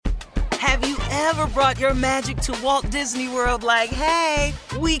Have you ever brought your magic to Walt Disney World like, hey,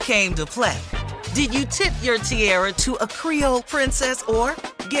 we came to play? Did you tip your tiara to a Creole princess or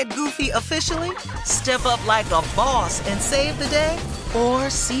get goofy officially? Step up like a boss and save the day? Or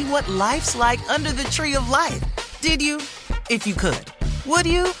see what life's like under the tree of life? Did you? If you could. Would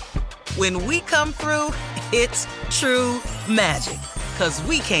you? When we come through, it's true magic. 'Cause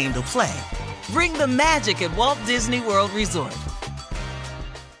we came to play. Bring the magic at Walt Disney World Resort.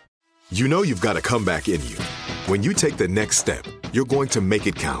 You know you've got a comeback in you. When you take the next step, you're going to make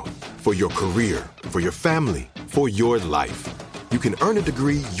it count. For your career, for your family, for your life. You can earn a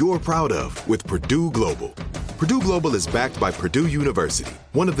degree you're proud of with Purdue Global. Purdue Global is backed by Purdue University,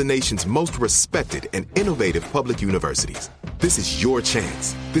 one of the nation's most respected and innovative public universities. This is your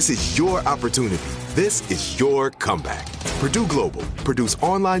chance. This is your opportunity. This is your comeback. Purdue Global, Purdue's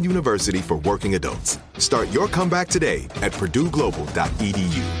online university for working adults. Start your comeback today at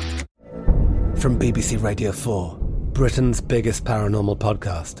purdueglobal.edu. From BBC Radio 4, Britain's biggest paranormal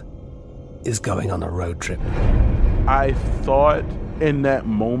podcast is going on a road trip. I thought in that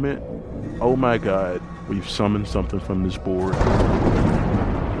moment, oh my God, we've summoned something from this board.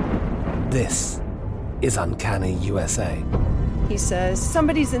 This is Uncanny USA. He says,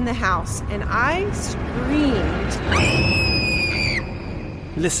 somebody's in the house, and I screamed.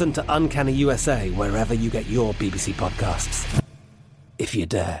 Listen to Uncanny USA wherever you get your BBC podcasts, if you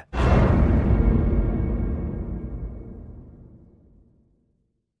dare.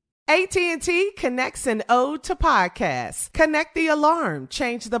 AT&T connects an ode to podcasts. Connect the alarm.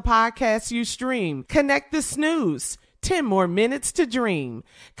 Change the podcast you stream. Connect the snooze. 10 more minutes to dream.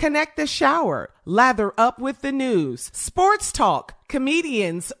 Connect the shower. Lather up with the news. Sports talk,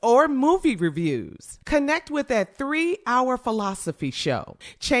 comedians, or movie reviews. Connect with that 3-hour philosophy show.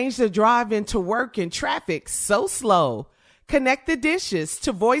 Change the drive into work in traffic so slow. Connect the dishes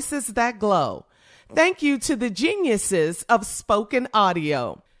to voices that glow. Thank you to the geniuses of spoken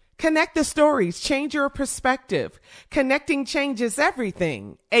audio. Connect the stories, change your perspective. Connecting changes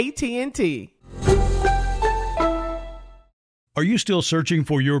everything. AT&T. Are you still searching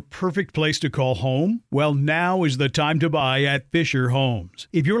for your perfect place to call home? Well, now is the time to buy at Fisher Homes.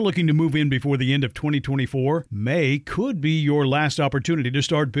 If you're looking to move in before the end of 2024, May could be your last opportunity to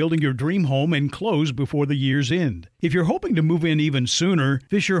start building your dream home and close before the year's end. If you're hoping to move in even sooner,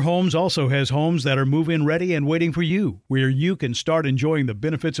 Fisher Homes also has homes that are move-in ready and waiting for you, where you can start enjoying the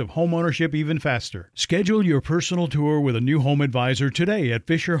benefits of homeownership even faster. Schedule your personal tour with a new home advisor today at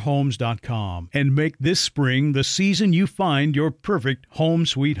FisherHomes.com and make this spring the season you find your perfect home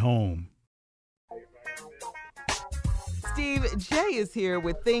sweet home. Steve, Jay is here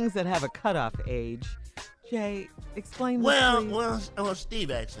with things that have a cutoff age. Jay, explain this, Well,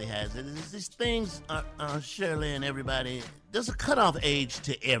 Steve actually has it. These things, Shirley and everybody, there's a cutoff age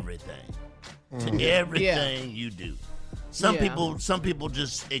to everything. To everything you do. Some people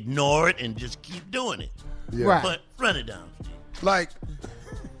just ignore it and just keep doing it. Yeah. Right. But run it down, Steve. Like,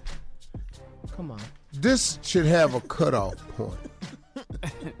 come on. This should have a cutoff point.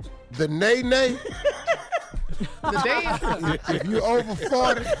 The nay-nay. If you're over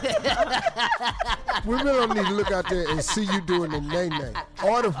 40, we really don't need to look out there and see you doing the nay-nay.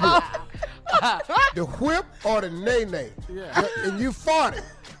 Or the whip. The whip or the nay-nay. Yeah. And you 40.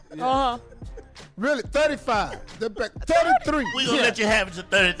 Uh-huh. Really, 35. 33. We're going to let you have it to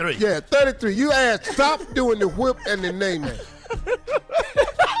 33. Yeah, 33. You asked, stop doing the whip and the nay-nay.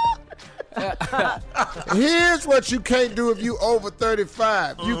 Here's what you can't do if you over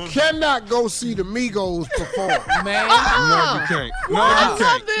 35. You cannot go see the Migos perform. Man. No, you can't. No, you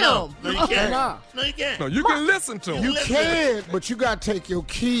can't. No, you can't. No, you can't. No, you can listen to them. You can, but you got to take your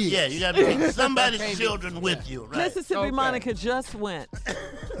kids. Yeah, you got to take somebody's children with you, right? Mississippi Monica just went.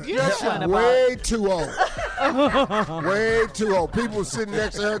 Way too old. Way too old. People sitting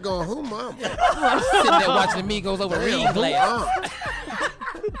next to her going, who mama? Sitting there watching the Migos over reading glass.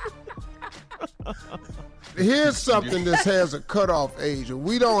 Here's something that has a cutoff age.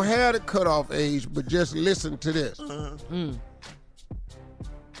 We don't have a cutoff age, but just listen to this.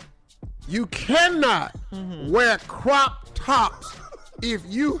 You cannot wear crop tops if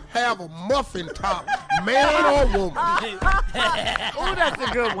you have a muffin top, man or woman. Oh, that's a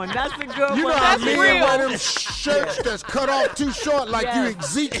good one. That's a good You one. know how That's men real. wear them shirts that's cut off too short like you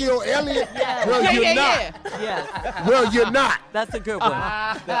Ezekiel Elliott? Yes. Well, you're not. Yes. Well, you're not. That's a good one.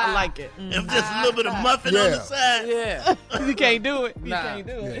 I like it. If there's a little bit of muffin on the side. Yeah. You can't do it. You can't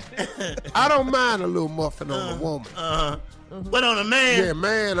do it. I don't mind a little muffin on a woman. But on a man? Yeah,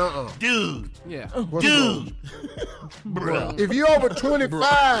 man, Dude. Yeah. Dude. Bro. If you're over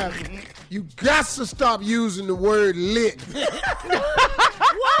 25, you got to stop using the word lit.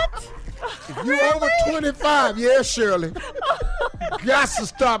 What? If you over 25, yeah, Shirley, got to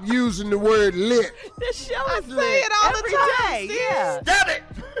stop using the word lit. The show is lit. say it all the every time, day. Steve. Yeah. Stop it!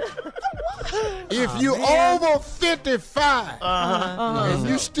 If you over 55 and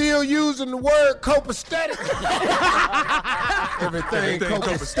you still using the word copacetic, everything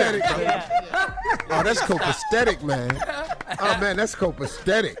copacetic. Oh, that's copacetic, man. Oh, man, that's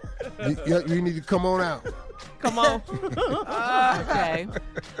copacetic. You need to come on out. Come on. Okay.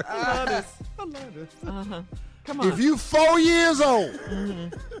 I love this. Come on. If you 4 years old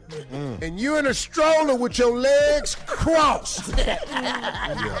and you're in a stroller with your legs crossed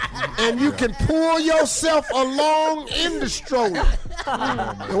and you can pull yourself along in the stroller,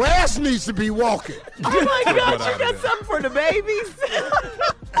 your ass needs to be walking. Oh my God, you got something for the babies?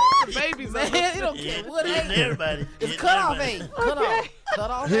 The babies, Man, it don't care what it is. Everybody. It's cut off age. Cut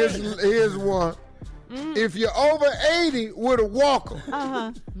off age. Here's one. If you're over 80 with a walker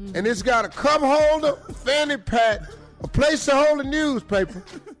and it's got a cup holder, fanny pack, a place to hold a newspaper,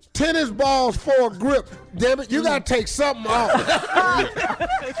 tennis balls for a grip, damn it, you gotta take something off.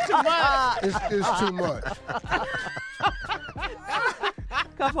 It's too much. It's too much.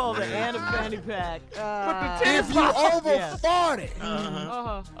 Cup holder and a fanny pack. If you're over 40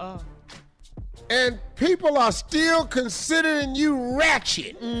 and people are still considering you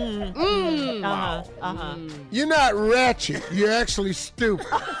ratchet, you're not ratchet, you're actually stupid.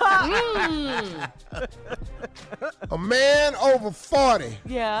 A man over 40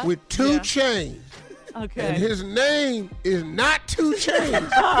 with 2 chains. Okay. And his name is not 2 Chainz.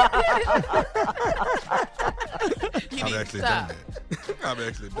 I've actually done that. I've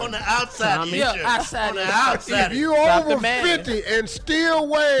actually done On the outside, Yeah, outside. on the outside. If you over 50 and still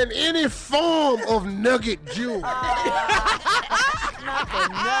wearing any form of nugget jewelry, Not the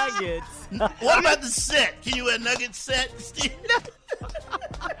nuggets. What about the set? Can you wear nugget set, Steve?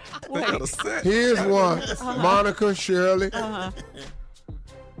 They got a set. here's one. Monica, Shirley.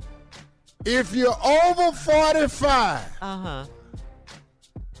 If you're over 45,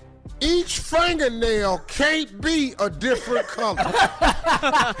 each fingernail can't be a different color.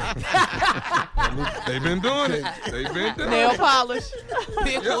 They've been doing it. They've been doing Nail it. polish.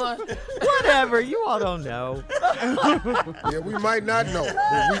 Pick one. Whatever. You all don't know. Yeah, we might not know,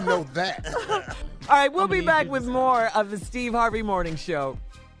 but we know that. All right, we'll be back with more of the Steve Harvey Morning Show.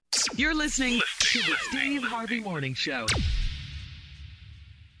 You're listening to the Steve Harvey Morning Show.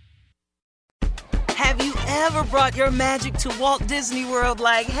 Have you ever brought your magic to Walt Disney World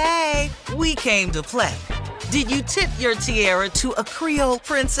like, hey, we came to play? Did you tip your tiara to a Creole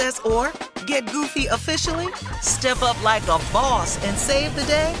princess or get goofy officially? Step up like a boss and save the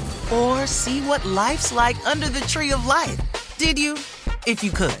day? Or see what life's like under the tree of life? Did you? If you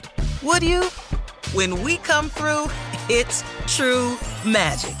could. Would you? When we come through, it's true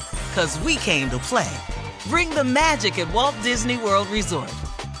magic. 'Cause we came to play. Bring the magic at Walt Disney World Resort.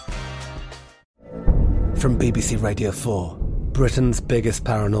 From BBC Radio 4, Britain's biggest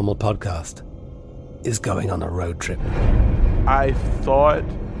paranormal podcast is going on a road trip. I thought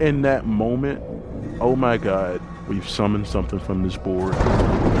in that moment, oh my God, we've summoned something from this board.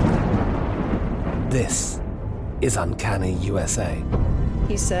 This is Uncanny USA.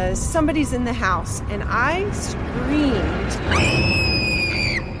 He says, somebody's in the house, and I screamed.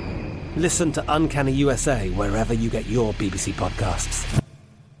 Listen to Uncanny USA wherever you get your BBC podcasts,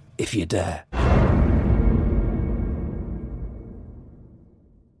 if you dare.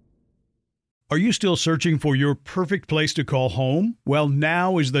 Are you still searching for your perfect place to call home? Well,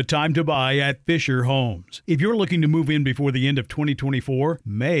 now is the time to buy at Fisher Homes. If you're looking to move in before the end of 2024,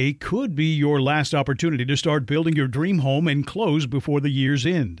 May could be your last opportunity to start building your dream home and close before the year's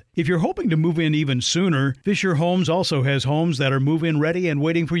end. If you're hoping to move in even sooner, Fisher Homes also has homes that are move-in ready and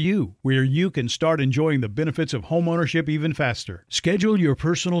waiting for you, where you can start enjoying the benefits of homeownership even faster. Schedule your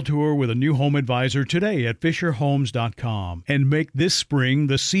personal tour with a new home advisor today at FisherHomes.com and make this spring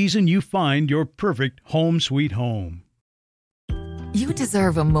the season you find your perfect home sweet home. You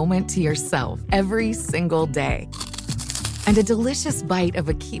deserve a moment to yourself every single day. And a delicious bite of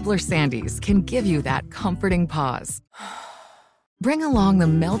a Keebler Sandies can give you that comforting pause. Bring along the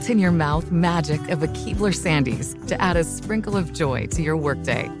melt-in-your-mouth magic of a Keebler Sandies to add a sprinkle of joy to your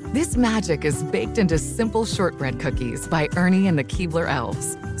workday. This magic is baked into simple shortbread cookies by Ernie and the Keebler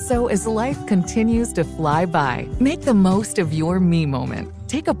Elves. So as life continues to fly by, make the most of your me moment.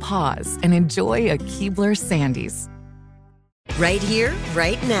 Take a pause and enjoy a Keebler Sandies. Right here,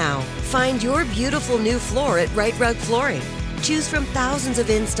 right now. Find your beautiful new floor at Right Rug Flooring. Choose from thousands of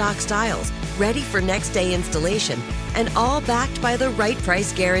in-stock styles, ready for next day installation, and all backed by the right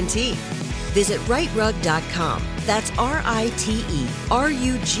price guarantee. Visit rightrug.com. That's RITERUG.com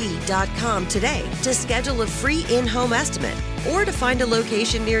today to schedule a free in-home estimate or to find a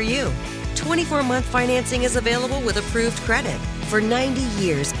location near you. 24-month financing is available with approved credit. For 90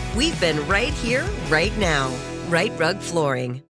 years, we've been right here, right now. Right Rug Flooring.